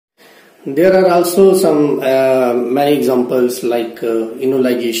There are also some many examples like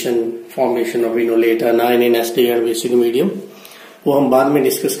enoligation, formation of enolate, anion in acid basic medium. वो हम बाद में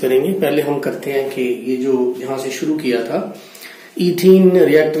discuss करेंगे. पहले हम करते हैं कि ये जो यहाँ से शुरू किया था, इथीन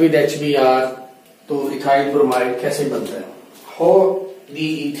रिएक्ट विद HBr, तो इथाइल ब्रोमाइड कैसे बनता है, how the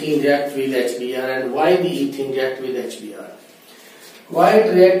ethene react with HBr and why the ethene react with HBr. Why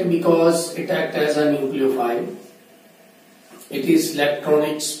it react? Because it act as a nucleophile. It is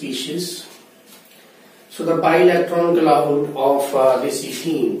electron-rich species. So the pi electron cloud of this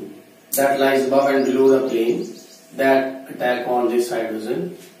ethene that lies above and below the plane that attack on this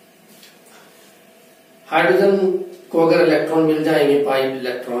hydrogen. Hydrogen को अगर electron मिल जाएंगे pi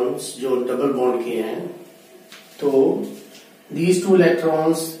electrons जो double bond के हैं, तो these two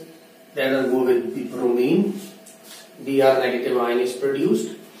electrons that are go with the bromine, Br negative ion is produced.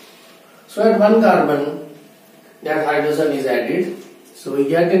 So at one carbon that hydrogen is added, so we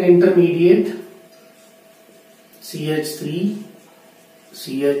get an intermediate CH3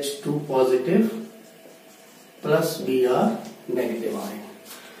 CH2 positive plus Br negative ion.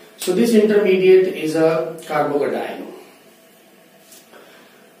 So this intermediate is a carbocation.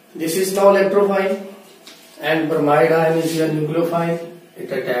 This is now electrophile and bromide ion is your nucleophile.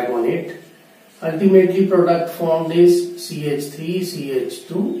 It attack on it. Ultimately product formed is CH3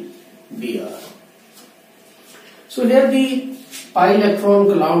 CH2 Br. So here the pi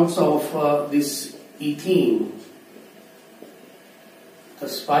electron clouds of this ethene,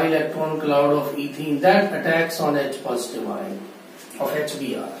 the pi electron cloud of ethene that attacks on H positive ion of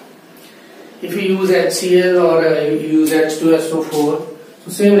HBr. If you use HCl or you use H2SO4, so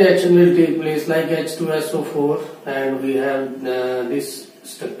same reaction will take place like H2SO4, and we have this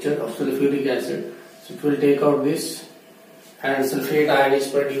structure of sulfuric acid. So it will take out this and sulfate ion is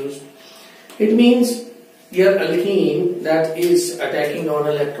produced. It means your alkene that is attacking on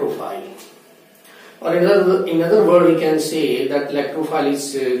electrophile. Or in other word, we can say that electrophile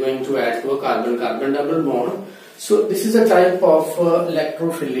is going to add to a carbon-carbon double bond. So this is a type of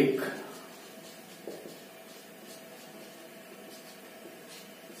electrophilic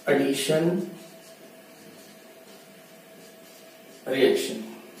addition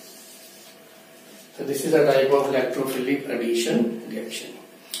reaction. So this is a type of electrophilic addition reaction.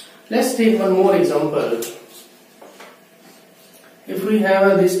 Let's take one more example. If we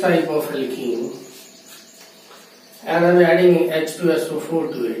have this type of alkene and I'm adding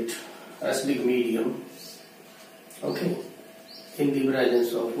H2SO4 to it, acidic medium, okay, in the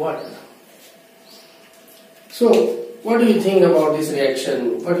presence of water. So what do you think about this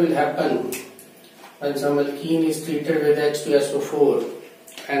reaction? What will happen when some alkene is treated with H2SO4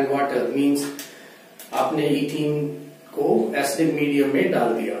 and water? Means आपने ethene को acidic medium में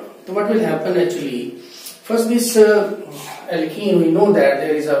डाल दिया. So what will happen actually? First, this alkene, we know that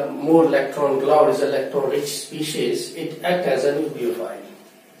there is a more electron cloud, is electron-rich species. It acts as a nucleophile.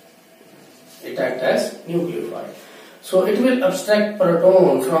 It acts as nucleophile. So it will abstract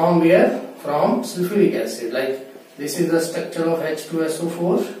proton from where? From sulfuric acid. Like this is the structure of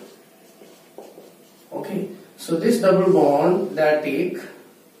H2SO4. Okay. So this double bond that take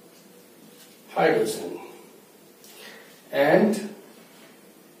hydrogen and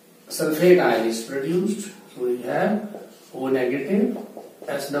sulfate ion is produced. So we have O negative,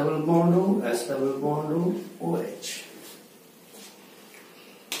 S double bond O, S double bond O, OH.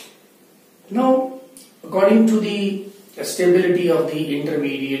 Now, according to the stability of the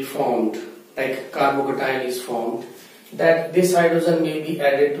intermediate formed, like carbocation is formed, that this hydrogen may be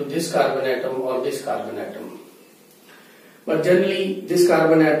added to this carbon atom or this carbon atom. But generally, this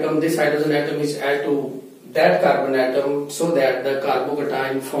carbon atom, this hydrogen atom is added to that carbon atom so that the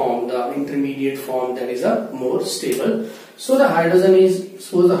carbocation form, the intermediate form, that is a more stable. So the hydrogen is,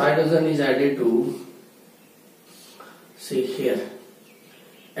 suppose the hydrogen is added to, say here,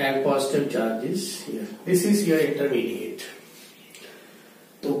 and positive charge is here. This is your intermediate.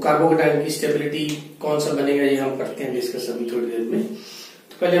 तो carbocation की stability कौन सा बनेगा ये हम करते हैं discuss अभी थोड़ी देर में.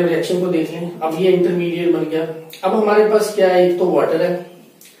 तो पहले हम रिएक्शन को देख लें. अब ये इंटरमीडिएट बन गया. अब हमारे पास क्या है, एक तो वाटर है,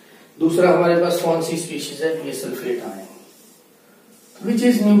 दूसरा हमारे पास कौन सी स्पीशीज है, ये sulphate ion, which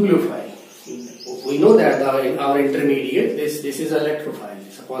is nucleophile. We know that our intermediate, this is electrophile.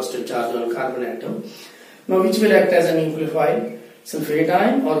 It's a positive charge on carbon atom. Now which will act as a nucleophile? Sulfate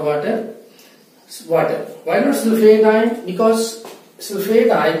ion or water? Water. Why not sulfate ion? Because sulfate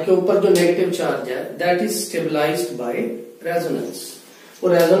ion के ऊपर जो negative charge है, that is stabilized by resonance. वो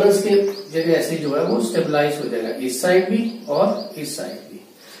resonance के जगह ऐसे जो है वो स्टेबलाइज हो जाएगा, इस साइड भी और इस साइड भी.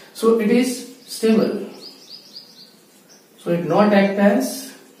 So it is stable. So it not act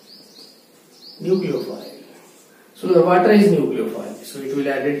as nucleophile. So the water is nucleophile. So it will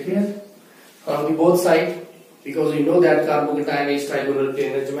add it here. from the both sides, because we know that carbocation is trigonal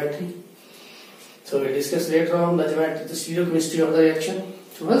planar geometry. So we discuss later on the geometry, the stereochemistry of the reaction.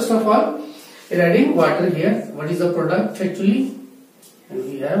 So first of all, we are adding water here. What is the product actually? And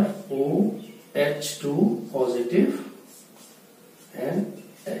we have OH2 positive and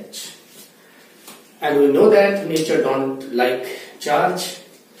H. And we know that nature don't like charge.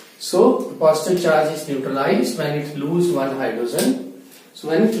 So the positive charge is neutralized when it loses one hydrogen. So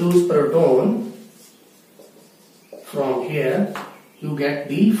when it loses proton from here, you get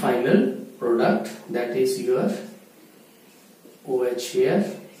the final product, that is your OH here,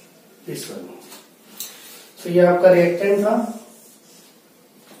 this one. So ये आपका reactant था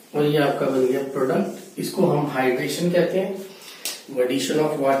और ये आपका बन गया product. इसको हम हाइड्रेशन कहते हैं, एडिशन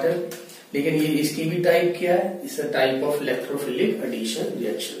ऑफ वाटर. लेकिन ये इसकी भी टाइप क्या है? It's a type of electrophilic addition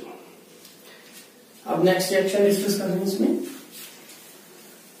reaction. अब नेक्स्ट रिएक्शन डिस्कस कर रहे हैं इसमें.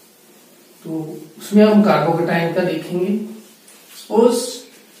 तो उसमें हम कार्बोकेटाइन का देखेंगे. Suppose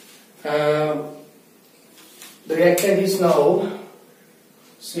the reactant is now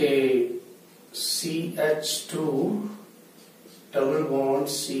say CH2 double bond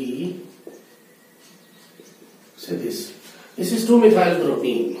C. Say this is 2-methyl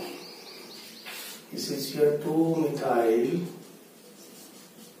propene. This is your 2-methyl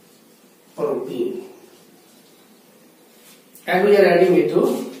propene, and we are adding it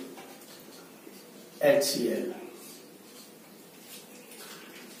to HCl.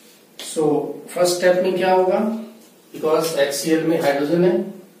 So first step में क्या होगा? Because HCl में hydrogen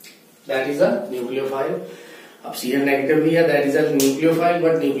है, that is a nucleophile. अब Cl negative भी है, that is a nucleophile,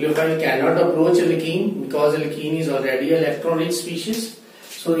 but nucleophile cannot approach alkene because alkene is already an electron-rich species.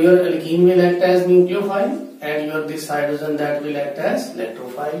 So your alkene will act as nucleophile, and your this hydrogen that will act as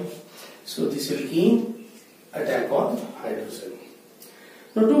electrophile. So this alkene attack on hydrogen.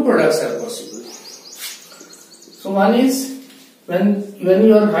 Now two products are possible. So one is when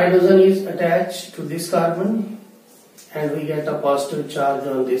your hydrogen is attached to this carbon and we get a positive charge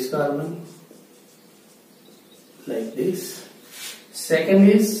on this carbon like this. Second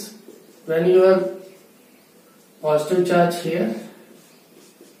is when your positive charge here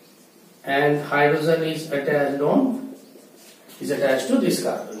and hydrogen is attached to this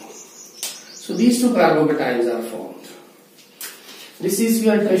carbon. So these two carbocations are formed. This is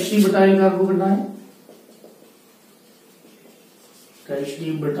your tertiary butyl carbocation.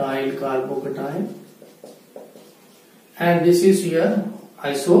 Tertiary butyl carbocation, and this is your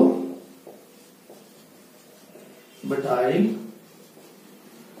isobutyl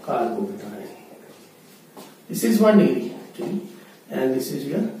carbocation. This is 1 degree actually, and this is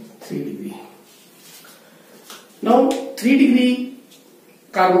your 3 degree. Now 3 degree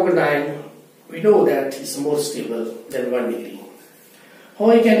carbocation, we know that is more stable than 1 degree.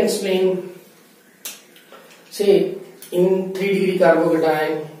 How I can explain? Say in 3 degree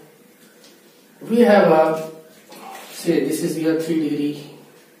carbocation, we have a, say this is your 3 degree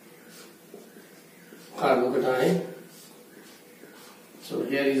carbocation. So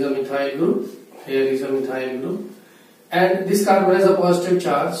here is a methyl group, here is a methyl group, and this carbon has a positive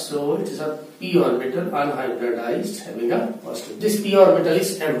charge, so it is a p orbital unhybridized having a positive. This p orbital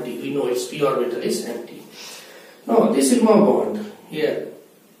is empty, we know its p orbital is empty. Now this sigma bond here,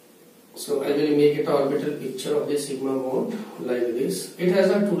 so I will make it orbital picture of this sigma bond like this. It has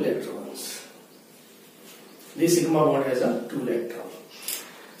a 2 electrons. This sigma bond has a 2 electron.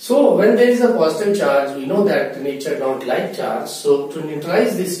 So when there is a positive charge, we know that nature don't like charge. So to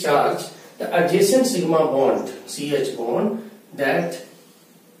neutralize this charge, the adjacent sigma bond, CH bond, that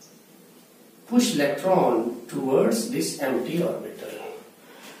push electron towards this empty orbital.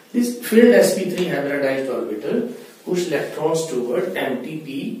 This filled sp3 hybridized orbital push electrons toward empty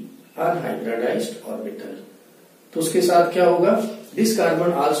p unhybridized orbital. तो उसके साथ क्या होगा? This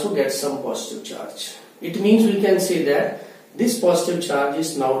carbon also gets some positive charge. It means we can say that this positive charge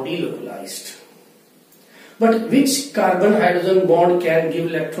is now delocalized. But which carbon hydrogen bond can give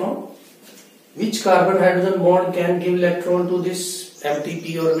electron? Which carbon hydrogen bond can give electron to this empty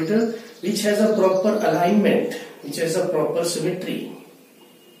p orbital? Which has a proper alignment, which has a proper symmetry.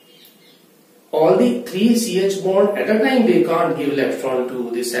 All the 3 CH bond at a time they can't give electron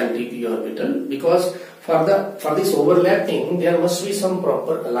to this empty p orbital, because for this overlapping there must be some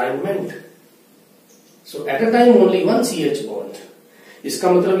proper alignment. So at a time only one CH bond.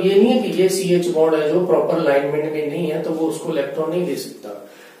 इसका मतलब ये नहीं है कि ये CH bond है जो proper alignment में नहीं है तो वो उसको electron नहीं दे सकता.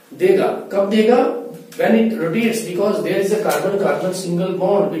 देगा. कब देगा? When it rotates, because there is a carbon-carbon single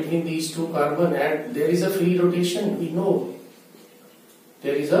bond between these two carbon and there is a free rotation. We know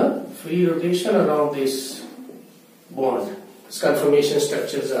there is a free rotation around this bond. This conformation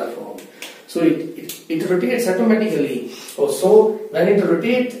structures are formed. So it rotates automatically. So when it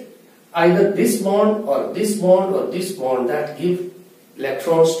rotates, either this bond or this bond or this bond, that give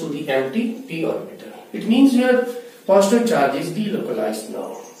electrons to the empty p orbital. It means your positive charge is delocalized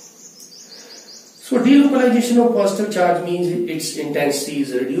now. So delocalization of positive charge means its intensity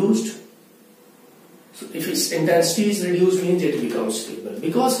is reduced. So if its intensity is reduced, means it becomes stable.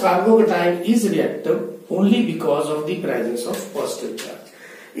 Because carbocation is reactive only because of the presence of positive charge.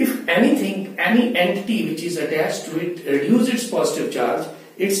 If anything, any entity which is attached to it reduces its positive charge,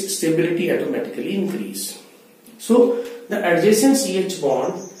 its stability automatically increase. So the adjacent CH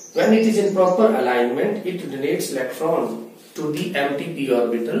bond, when it is in proper alignment, it donates electron to the empty p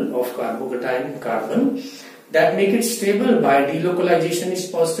orbital of carbocation carbon, that make it stable by delocalization its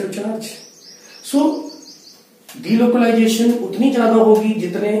positive charge. So delocalization उतनी ज्यादा होगी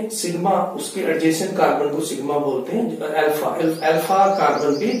जितने sigma, उसके adjacent carbon को sigma बोलते हैं, alpha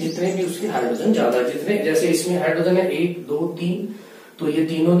carbon पे जितने भी उसके हाइड्रोजन ज्यादा, जितने जैसे इसमें हाइड्रोजन है 1 2 3, तो ये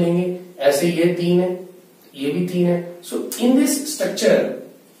तीनों देंगे, ऐसे ये 3 है, ये भी 3 है. सो in this structure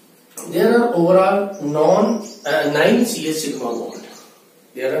there are overall 9 CH sigma bond.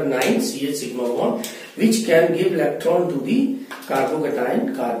 There are 9 CH sigma bond which can give electron to the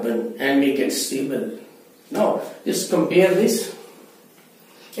carbocation carbon and make it stable. Now just compare this.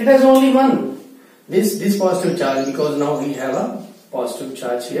 It has only one this positive charge, because now we have a positive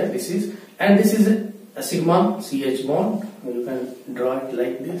charge here. This is a sigma CH bond. You can draw it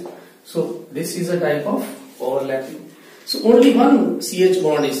like this. So this is a type of overlapping. So only one CH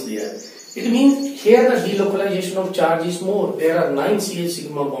bond is there. It means here the delocalization of charge is more. There are 9 CH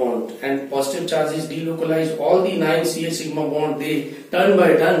sigma bond and positive charge is delocalized. All the 9 CH sigma bond, they turn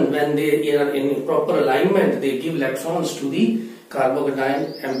by turn, when they are in proper alignment, they give electrons to the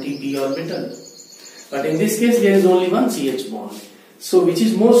carbocation empty p orbital. But in this case there is only one CH bond. So which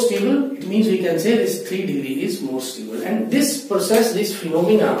is more stable? It means we can say this 3 degree is more stable. And this process, this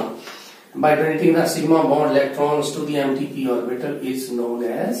phenomena, by donating the sigma bond electrons to the empty p orbital, is known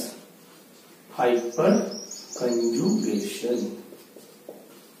as hyperconjugation.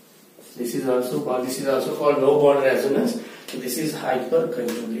 This is also called no bond resonance. So this is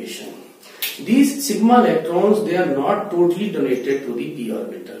hyperconjugation. These sigma electrons, they are not totally donated to the p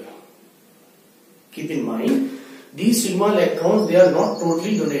orbital. Keep in mind, these sigma electrons, they are not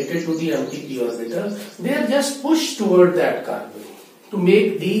totally donated to the empty p orbital. They are just pushed toward that carbon to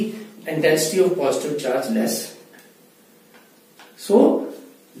make the intensity of positive charge less. So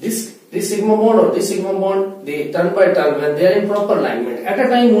this sigma bond or this sigma bond, they turn by turn when they are in proper alignment. At a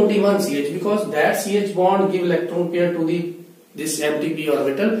time only one CH, because that CH bond give electron pair to this empty p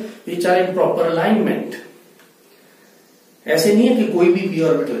orbital which are in proper alignment. ऐसे नहीं है कि कोई भी p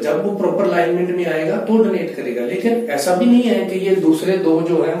orbital जब वो proper alignment में आएगा तो डोनेट करेगा, लेकिन ऐसा भी नहीं है कि ये दूसरे दो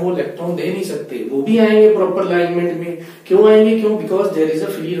जो हैं वो इलेक्ट्रॉन दे नहीं सकते, वो भी आएंगे proper alignment में. क्यों आएंगे? क्यों? Because there is a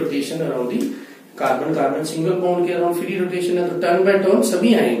free rotation around the carbon single bond के अराउंड फ्री रोटेशन है, तो टर्न बाय टर्न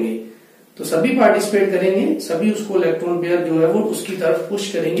सभी आएंगे, तो सभी पार्टिसिपेट करेंगे, सभी उसको इलेक्ट्रॉन पेयर जो है वो उसकी तरफ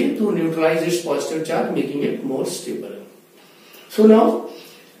पुश करेंगे to neutralise it's positive charge, making it more stable. So now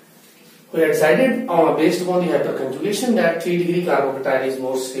we have decided based upon the hyperconjugation that 3 degree carbocation is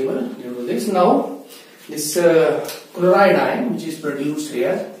more stable due to this. Now this chloride ion which is produced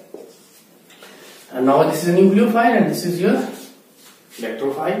here, and now this is a nucleophile and this is your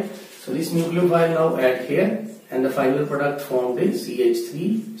electrophile. So this nucleophile now add here, and the final product formed is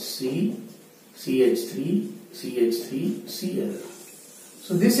CH3, C, CH3, CH3, Cl.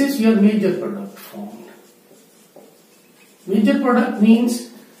 So this is your major product formed. Major product means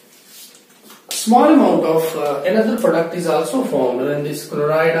small amount of another product is also formed when this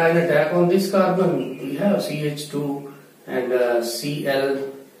chloride ion attack on this carbon. We have CH2 and Cl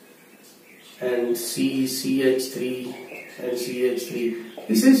and CH3 and CH3.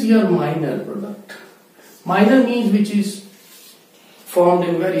 This is your minor product. Minor means which is formed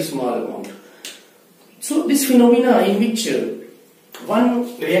in very small amount. So this phenomena in which one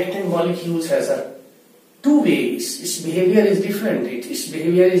reactant molecule has a two ways, its behavior is different. Its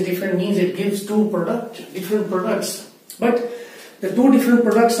behavior is different means it gives different products. But the two different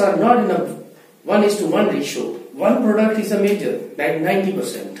products are not in a 1:1 ratio. One product is a major,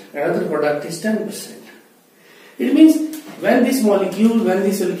 90%. Another product is 10%. It means when this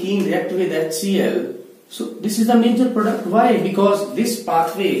alkene react with HCl, so this is the major product. Why? Because this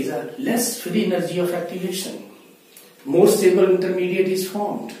pathway is a less free energy of activation. More stable intermediate is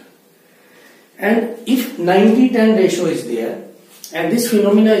formed. And if 90-10 ratio is there, and this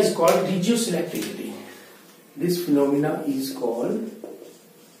phenomena is called regioselectivity. This phenomena is called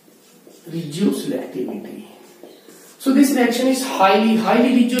regioselectivity. So this reaction is highly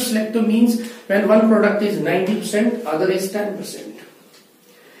regioselective, means when one product is 90%, other is 10%.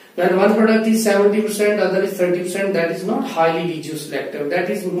 When one product is 70%, other is 30%, that is not highly regioselective, that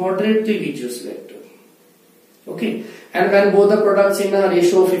is moderately regioselective. Okay, and when both the products in a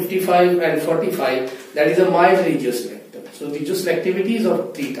ratio of 55 and 45, that is a mild regioselective. So regioselectivity is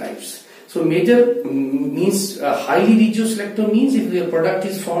of three types. So major means highly regioselective means if the product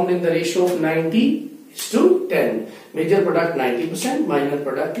is formed in the ratio of 90:10. Major product 90%, minor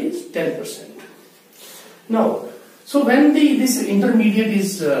product is 10%. Now, so when this intermediate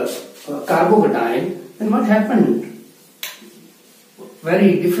is carbocation, then what happened?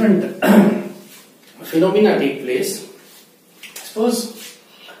 Very different phenomena take place. Suppose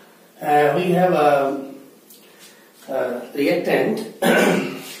we have a reactant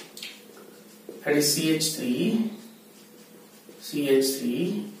that is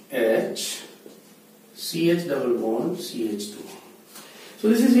CH3H, CH double bond, CH2. So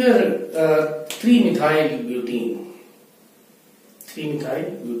this is your 3-methyl-butene.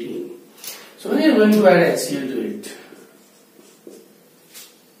 3-methyl-butene. So when you are going to add HCl to it,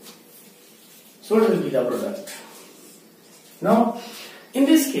 so what will be the product? Now, in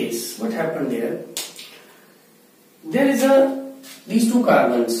this case, what happened here? There is these two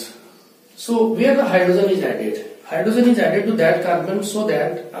carbons. So where the hydrogen is added? Hydrogen is added to that carbon so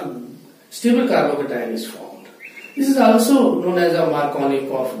that a stable carbocation is formed. This is also known as a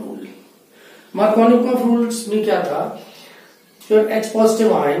Markovnikov rule. Markovnikov rules में क्या था? Your H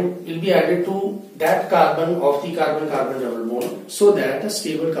positive ion will be added to that carbon of the carbon-carbon double bond so that a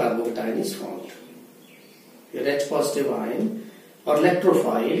stable carbocation is formed. Your H positive ion or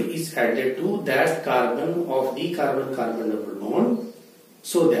electrophile is added to that carbon of the carbon-carbon double bond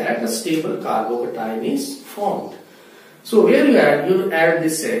so that a stable carbocation is formed. So where you add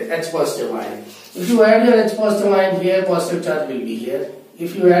this H positive ion. If you add your H positive ion here, positive charge will be here.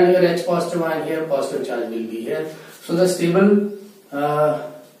 If you add your H positive ion here, positive charge will be here. So the stable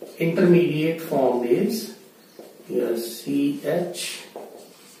intermediate formed is your CH.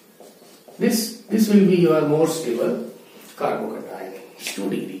 This will be your more stable carbocation. It's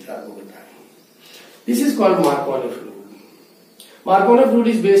 2-degree carbocation. This is called Markovnikov rule. Markovnikov rule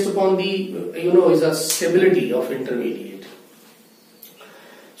is based upon the is a stability of intermediate.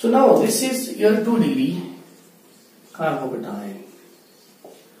 So now this is your 2-degree carbocation.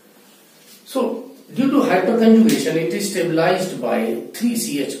 So due to hyperconjugation, it is stabilized by 3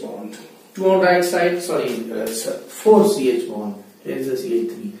 CH bond. 2 on right side, 4 CH bond. Here is the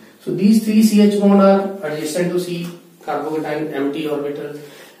CH3. So these 3 CH bond are adjacent to C carbocation empty orbital,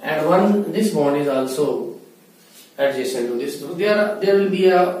 and this bond is also adjacent to this. So there will be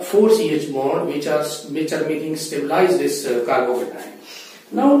a 4 CH bond which are making stabilize this carbocation.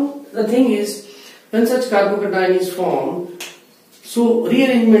 Now the thing is, when such carbocation is formed, so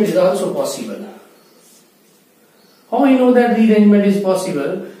rearrangement is also possible. How we know that rearrangement is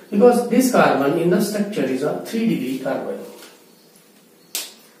possible? Because this carbon in the structure is a 3-degree carbon.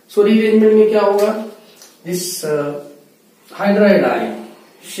 So rearrangement में क्या होगा? This hydride ion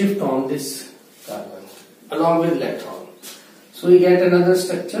shift on this carbon along with electron. So we get another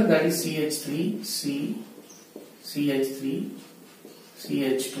structure that is CH3, C, CH3,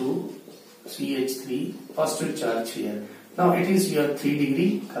 CH2, CH3, positive charge here. Now it is your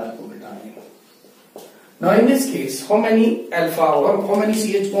 3-degree carbocation. Now in this case, how many alpha or how many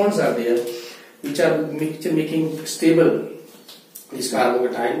CH bonds are there which are making stable this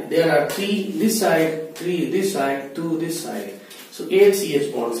carbocation? There are 3 this side, 3 this side, 2 this side. So 8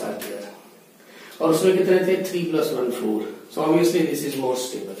 CH bonds are there. Also कितने थे? 3 plus 1 4. So obviously this is more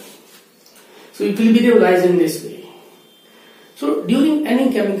stable. So it will be realized in this way. So during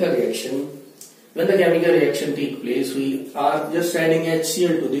any chemical reaction, when the chemical reaction takes place, we are just adding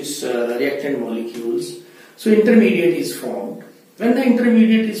HCl to this reactant molecules. So intermediate is formed. When the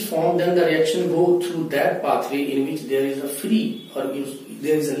intermediate is formed, then the reaction goes through that pathway in which there is a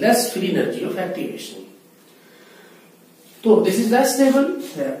there is a less free energy of activation. So this is less stable,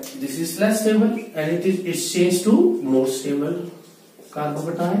 this is less stable, and it is changed to more stable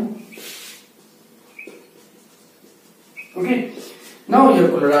carbocation. Okay. Now your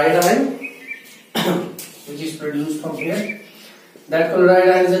chloride ion, which is produced from here. That chloride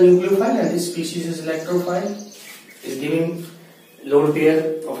ion is a nucleophile and this species is electrophile. Is giving lone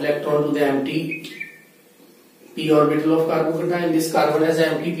pair of electron to the empty p orbital of carbocation. This carbon has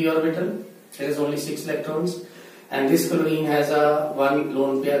an empty p orbital. There is only 6 electrons, and this chlorine has a 1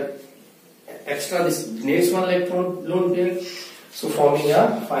 lone pair extra. This next 1 electron lone pair. So forming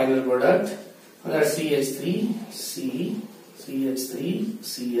a final product. That's CH3, C, CH3,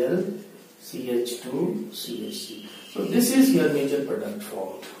 Cl, CH2, CH3. So this is your major product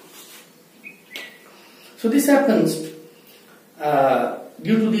formed. So this happens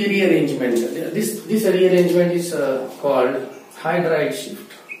due to the rearrangement. This rearrangement is called hydride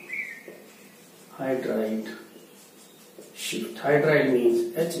shift. Hydride shift. Hydride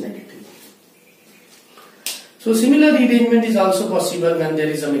means H negative. So similar rearrangement is also possible when there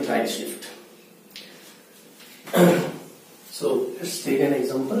is a methyl shift. So let's take an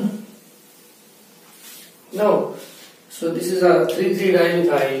example. Now, so this is a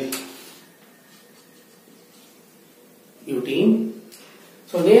 3,3-dimethyl butene.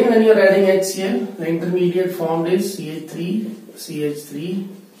 So then when you are adding HCl, the intermediate formed is CH3, CH3,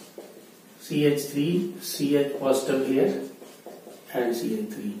 CH3, CH positive here and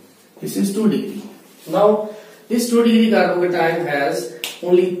CH3. This is 2 degree. Now this 2 degree carbocation has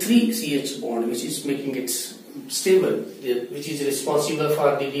only 3 CH bond, which is making it stable, which is responsible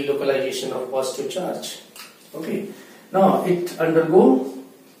for the delocalization of positive charge. Okay. Now it undergo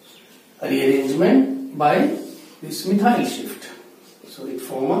a rearrangement by this methyl shift. So it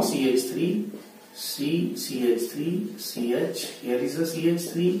forms a CH3, C, CH3, CH. Here is a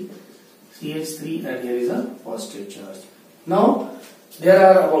CH3, CH3, and here is a positive charge. Now there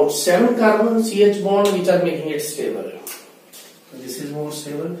are about 7 carbon CH bonds which are making it stable. So this is more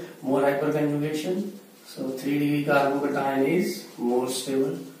stable, more hyperconjugation. So 3 degree carbocation is more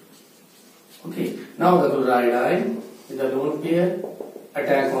stable. Okay. Now the chloride ion with a lone pair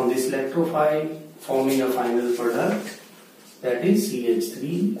attack on this electrophile, forming a final product, that is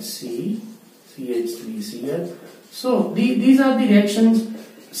CH3C, CH3Cl. So these are the reactions,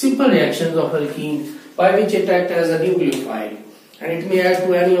 simple reactions of alkene by which it acts as a nucleophile, and it may add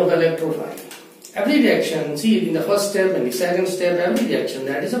to any of the electrophile. Every reaction, see in the first step and the second step, every reaction,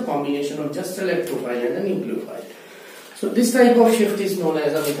 that is a combination of just electrophile and a nucleophile. So this type of shift is known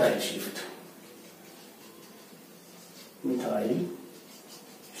as a methyl shift. Methyl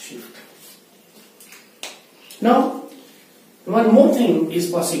shift. Now, one more thing is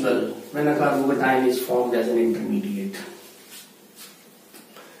possible when a carbocation is formed as an intermediate.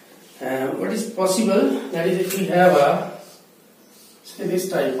 What is possible? That is, if we have a, say this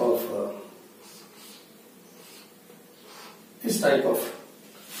type of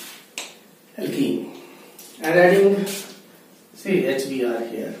alkene, and adding, say HBr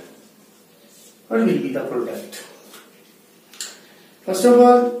here, what will be the product? First of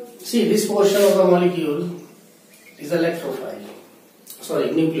all, see this portion of the molecule is electrophile,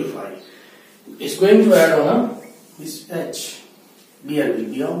 nucleophile. It's going to add on this H. Br will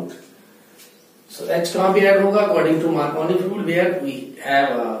be out. So H कहाँ पे add होगा? According to Marconi rule, where we have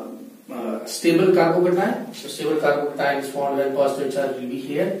a stable carbocation. So stable carbocation is formed when positive charge will be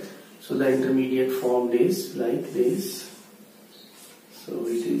here. So the intermediate formed is like this. So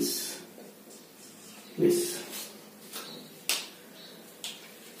it is this.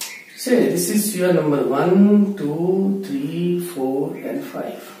 Say this is your number 1, 2, 3, 4 and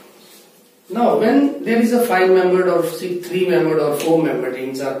 5. Now when there is a 5-membered or 3-membered or 4-membered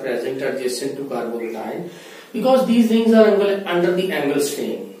rings are present adjacent to carbocation, because these rings are under the angle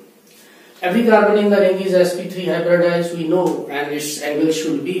strain. Every carbon in the ring is sp3 hybridized, we know, and its angle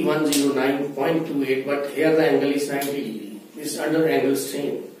should be 109.28, but here the angle is 90 degree. It's under angle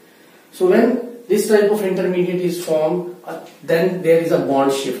strain. So when this type of intermediate is formed, then there is a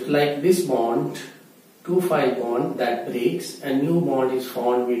bond shift, like this bond, 2,5 bond that breaks, and new bond is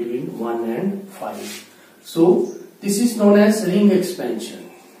formed between 1 and 5. So this is known as ring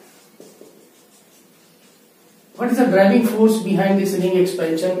expansion. What is the driving force behind this ring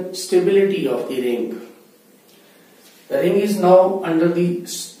expansion? Stability of the ring. The ring is now under the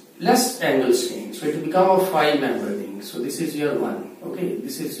less angle strain, so it will become a 5-membered ring. So this is your 1, okay,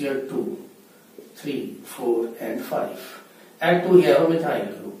 this is your 2, 3, 4 and 5. Add 2 here a methyl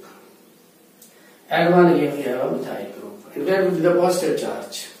group. Add 1 again here a methyl group. And where will be the positive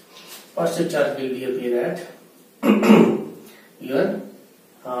charge? Positive charge will be appear at your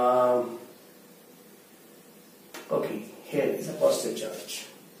okay, here is a positive charge.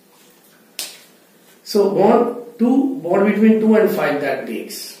 So bond between 2 and 5 that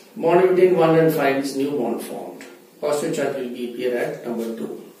breaks. Bond between 1 and 5 is new bond formed. Positive charge will be appear at number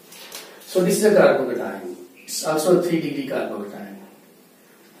 2. So this is a carbocation. It's also a 3 degree carbocation.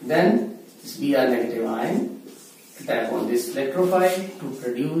 Then this Br negative ion attack on this electrophile to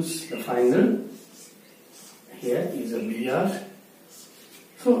produce the final. Here is a Br.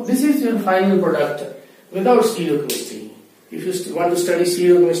 So this is your final product without stereochemistry. If you want to study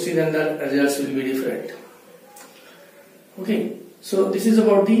stereochemistry, then the results will be different. Okay, so this is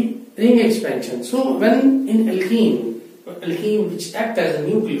about the ring expansion. So when in alkene which act as a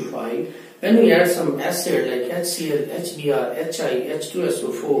nucleophile, when we add some acid like HCl, HBr, HI,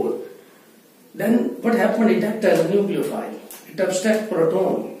 H2SO4, then what happened? It acts as a nucleophile. It abstracts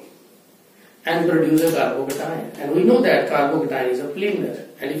proton and produces a carbocation. And we know that carbocation is a planar.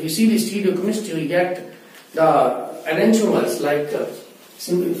 And if you see the stereochemistry, we get the enantiomers like,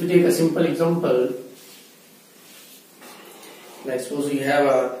 if we take a simple example, like suppose we have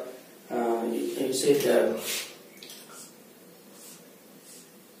a, you say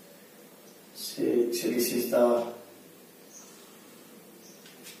this is the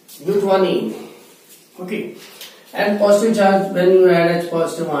butanene, okay, and positive charge when you add H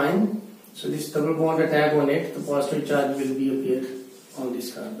positive ion, so this double bond attack on it, the positive charge will be appear on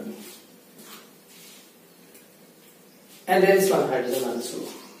this carbon, and there is one hydrogen also.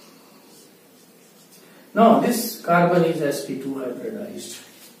 Now this carbon is sp2 hybridized.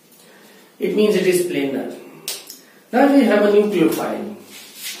 It means it is planar. Now we have a nucleophile.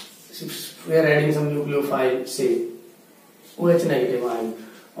 If we are adding some nucleophile, say OH negative ion,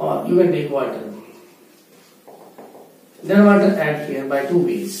 or you can take water. Then water add here by two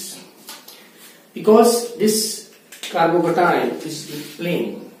ways. Because this carbocation is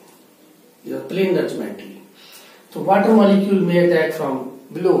plane, is a planar geometry. So water molecule may attack from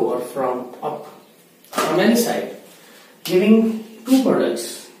below or from up, from any side, giving two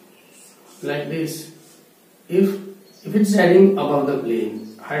products like this. If it's adding above the plane,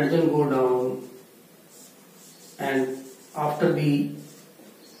 hydrogen go down, and after the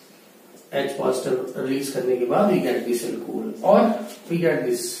H positive release करने के बाद we get this alcohol, or we get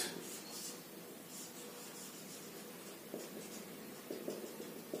this.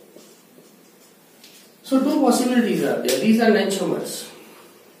 So two possibilities are there. These are enantiomers.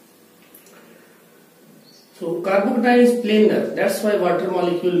 So carbocation is planar. That's why water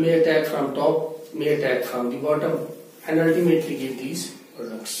molecule may attack from top, may attack from the bottom, and ultimately give these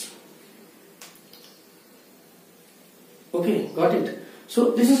products. Okay, got it.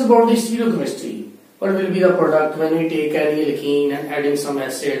 So this is about the stereochemistry. What will be the product when we take any alkene and adding some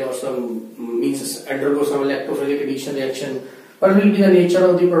acid or some means undergo some electrophilic addition reaction? What will be the nature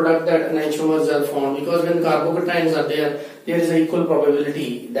of the product that enantiomers are formed? Because when carbocations are there, there is an equal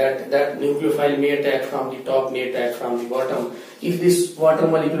probability that that nucleophile may attack from the top, may attack from the bottom. If this water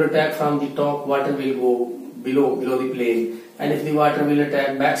molecule attack from the top, water will go below the plane, and if the water will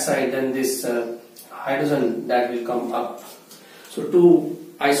attack backside, then this hydrogen that will come up. So two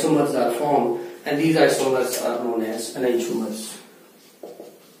isomers are formed, and these isomers are known as enantiomers.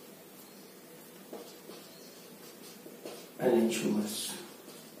 Enantiomers.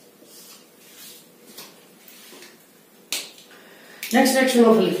 Next reaction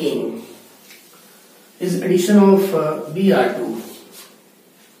of alkene is addition of Br2.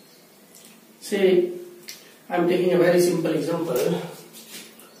 Say, I am taking a very simple example.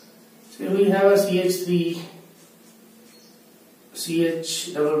 So we have a CH3,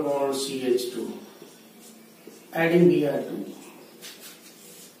 CH double bond CH2, adding Br2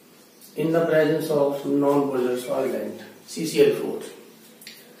 in the presence of non-polar solvent CCl4.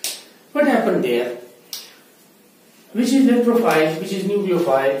 What happened there? Which is electrophile, which is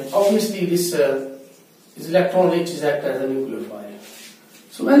nucleophile? Obviously, this is electron rich, is act as a nucleophile.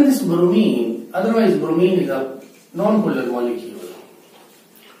 So when this bromine, otherwise bromine is a non-polar molecule,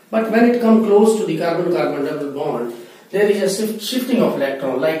 but when it comes close to the carbon-carbon double bond, there is a shifting of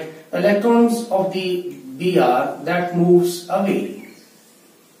electron, like electrons of the Br that moves away,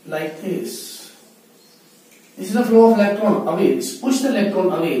 like this. This is the flow of electron away. Push the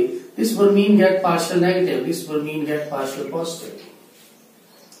electron away. This bromine get partial negative. This bromine get partial positive.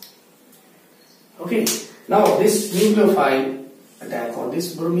 Okay. Now this nucleophile attack on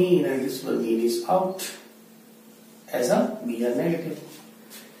this bromine, and this bromine is out as a Br negative.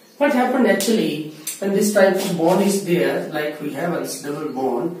 What happened actually when this type of bond is there, like we have a double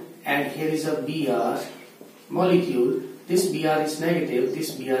bond, and here is a Br molecule. This Br is negative.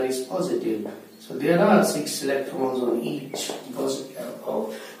 This Br is positive. So there are 6 electrons on each, because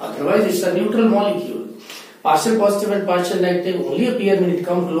otherwise it's a neutral molecule. Partial positive and partial negative only appear when it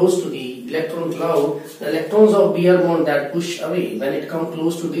comes close to the electron cloud. The electrons of Br bond that push away. When it comes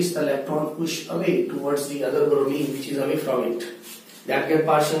close to this, the electron push away towards the other bromine which is away from it. That get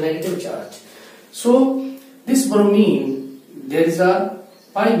partial negative charge. So this bromine, there is a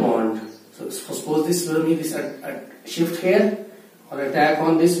pi bond. So suppose this bromine is a shift here or attack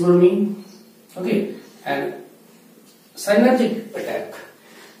on this bromine. Okay, and cymatic attack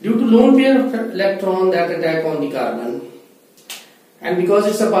due to lone pair of electron that attack on the carbon, and because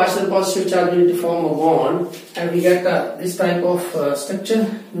it's a partial positive charge, we need to form a bond, and we get this type of structure.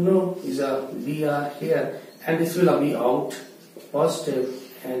 Is a Br here, and this will be out positive,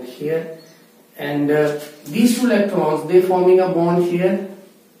 and here and these two electrons, they forming a bond here,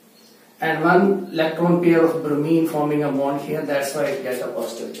 and one electron pair of bromine forming a bond here. That's why it gets a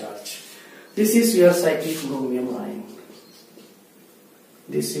positive charge. This is your cyclic bromium ion.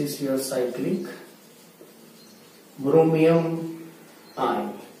 This is your cyclic bromium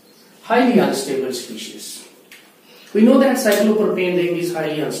ion. Highly unstable species. We know that cyclopropane ring is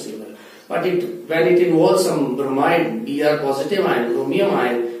highly unstable, but when it involves some bromide, Br positive ion, bromium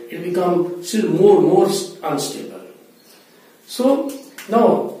ion, it becomes still more unstable. So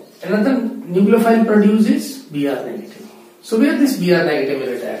now another nucleophile produces Br negative. So where this Br negative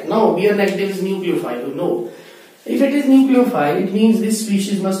will attack? Now Br negative is nucleophile, you know. If it is nucleophile, it means this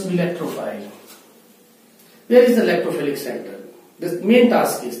species must be electrophile. Where is the electrophilic center? The main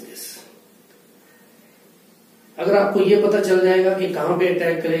task is this. अगर आपको ये पता चल जाएगा कि कहां पे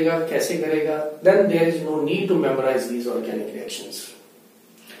attack करेगा, कैसे करेगा, then there is no need to memorize these organic reactions.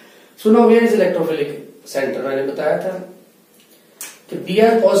 So now where is electrophilic center? मैंने बताया था कि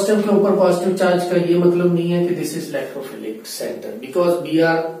Br पॉजिटिव के ऊपर पॉजिटिव चार्ज का ये मतलब नहीं है कि this is electrophilic center, because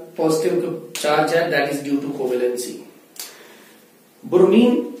Br positive का चार्ज है, that is due to covalency.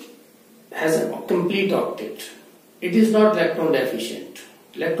 Bromine has a complete octet. It is not electron deficient.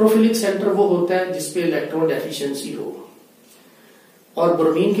 Electrophilic centre वो होता है जिसपे इलेक्ट्रॉन डेफिशिएंसी हो, और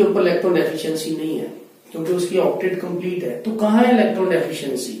ब्रोमीन के ऊपर इलेक्ट्रॉन डेफिशिएंसी नहीं है क्योंकि उसकी ऑक्टेट कंप्लीट है. तो कहां है electron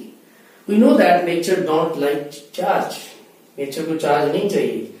deficiency? We know that nature don't like charge. Nature को चार्ज नहीं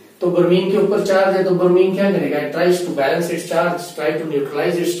चाहिए, तो ब्रोमीन के ऊपर चार्ज है तो ब्रोमीन क्या करेगा? It tries to balance it's charge, try to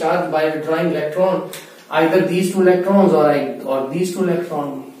neutralise it's charge by withdrawing electron, either these two electrons or these two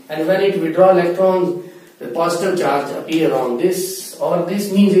electrons. And when it withdraw electrons, the positive charge appear on this or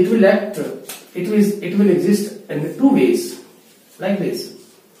this, means it will act, it will exist in two ways, like this.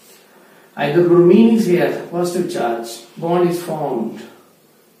 Either bromine is here, positive charge, bond is formed,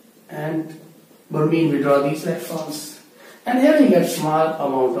 and bromine withdraw these electrons, and here we get small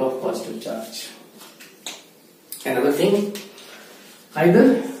amount of positive charge. Another thing,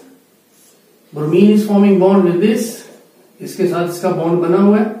 either bromine is forming bond with this, इसके साथ इसका bond बना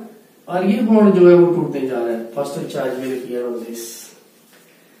हुआ है, और ये bond जो है वो टूटने जा रहा है. Positive charge will appear on this.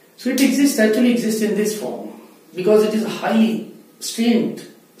 So it actually exists in this form because it is a highly strained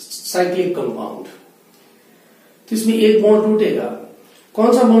cyclic compound. तो इसमें एक बॉन्ड टूटेगा.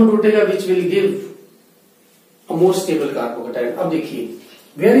 कौन सा बॉन्ड टूटेगा? which will give a more stable carbocation. अब देखिए,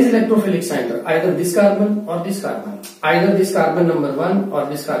 where is electrophilic center? Either this carbon or this carbon. Either this carbon number 1 or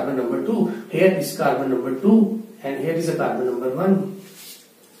this carbon number 2. Here is carbon number 2 and here is a carbon number 1.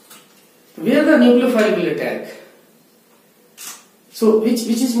 Where the nucleophile will attack? So which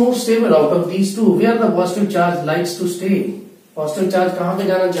is more stable out of these two? Where the positive charge likes to stay? Positive charge कहाँ पे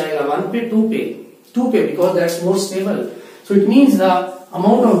जाना चाहेगा? 1 पे, 2 पे, 2 पे, because that's more stable. So it means the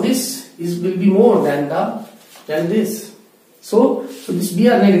amount of this will be more than this. So this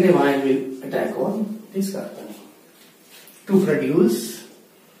Br negative ion will attack on this carbon to produce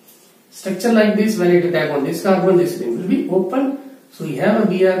structure like this. When it attack on this carbon, this ring will be open. So we have a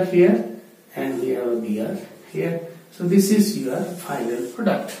Br here and we have a Br here. So this is your final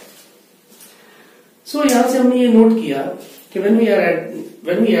product. So यहाँ से हमने ये note किया कि when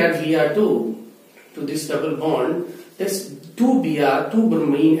we add Br2 to this double bond, this two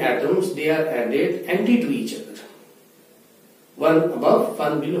bromine atoms, they are added anti to each other. One above,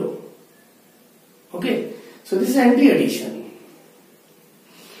 one below. Okay, so this is anti addition.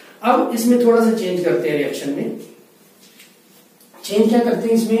 अब इसमें थोड़ा सा चेंज करते हैं reaction में. Change क्या करते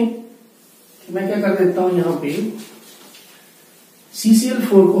हैं इसमें? मैं क्या कर देता हूं, यहां पे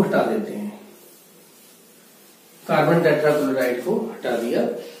CCl4 को हटा देते हैं, कार्बन टेट्राक्लोराइड को हटा दिया.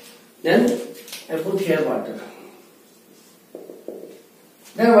 Then I put here water.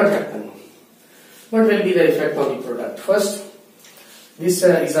 Then what happened? What will be the effect on the product? First, this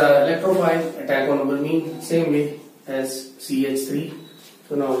is a electrophile attack on bromine, same way as CH3.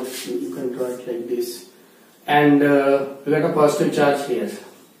 So now you can draw it like this, and you get a positive charge here.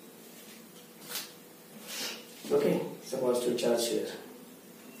 Okay, it's a positive charge here.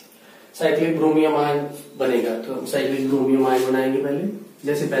 Cyclic ब्रोमियम ion बनेगा, तो हम cyclic ब्रोमियम ion बनाएंगे पहले,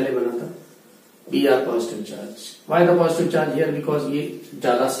 जैसे पहले बना था. Br positive charge. Why the positive charge here? Because ये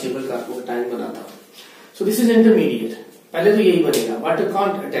ज्यादा स्टेबल कार्बोकेटाइन बना था. So this is intermediate. पहले तो यही बनेगा. Water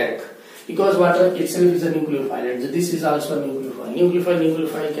can't attack because water itself is a nucleophile and this is also a nucleophile.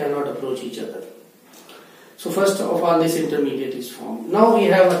 Nucleophile cannot approach each other. So first of all, this intermediate is formed. Now we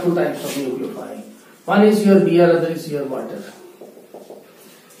have two types of nucleophile. One is your Br, other is your water.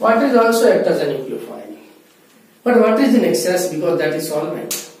 Water is also act as a nucleophile, but water is in excess because that is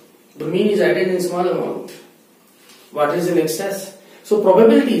solvent. Bromine is added in small amount. Water is in excess. So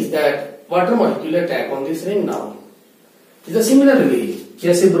probability is that water molecule attack on this ring now. In a similar way,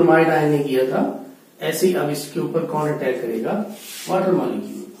 जैसे bromide ion ने किया था, ऐसे ही अब इसके ऊपर कौन attack करेगा? Water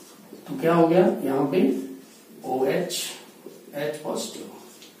molecule. तो क्या हो गया यहाँ पे? OH, H positive.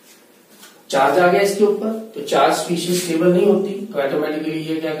 चार्ज आ गया इसके ऊपर, तो चार्ज स्पीशीज स्टेबल नहीं होती, तो ऑटोमेटिकली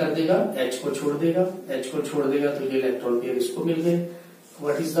ये क्या कर देगा? H को छोड़ देगा। H को छोड़ देगा तो ये इलेक्ट्रॉन पेयर इसको मिल गए।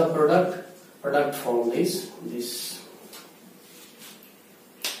 What is the product? Product form is this.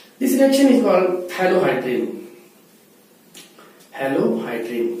 This reaction is called halohydrin.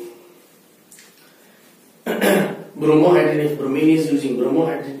 Halohydrin. Bromohydrin, if bromine is using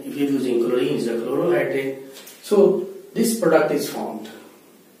bromohydrin, if you are using chlorine, is a chlorohydrin. So this product is formed.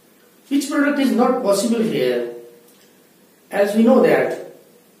 Which product is not possible here? As we know that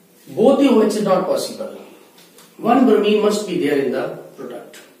both the OH is not possible. One bromine must be there in the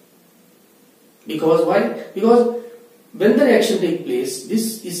product. Because why? Because when the reaction takes place, this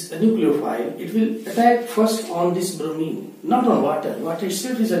is a nucleophile. It will attack first on this bromine, not on water. Water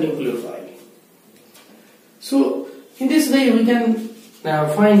itself is a nucleophile. So, in this way, we can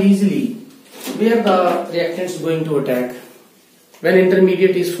find easily where the reactant is going to attack. When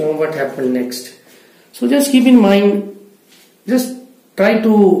intermediate is formed, what happened next? So, just keep in mind, just try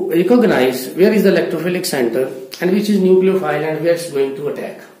to recognize where is the electrophilic center and which is nucleophile and where it's going to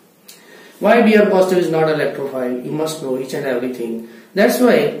attack. Why Br positive is not electrophile? You must know each and everything. That's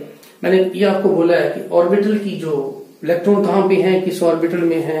why मैंने ये आपको बोला है कि orbital की जो electron कहाँ पे हैं, किस ऑर्बिटल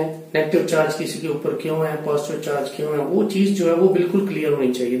में है, नेगेटिव चार्ज किसी के ऊपर क्यों है, पॉजिटिव चार्ज क्यों है, वो चीज जो है वो बिल्कुल क्लियर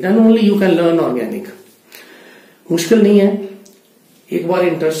होनी चाहिए. Then only you can learn organic. मुश्किल नहीं है, एक बार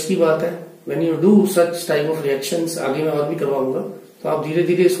इंटरेस्ट की बात है. When you do such type of reactions, आगे मैं और भी करवाऊंगा, तो आप धीरे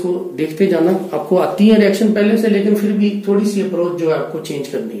धीरे इसको देखते जाना. आपको आती है रिएक्शन पहले से, लेकिन फिर भी थोड़ी सी अप्रोच जो है आपको चेंज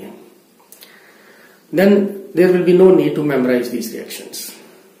करनी है. Then there will be no need to memorize these reactions.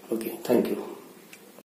 Okay, thank you.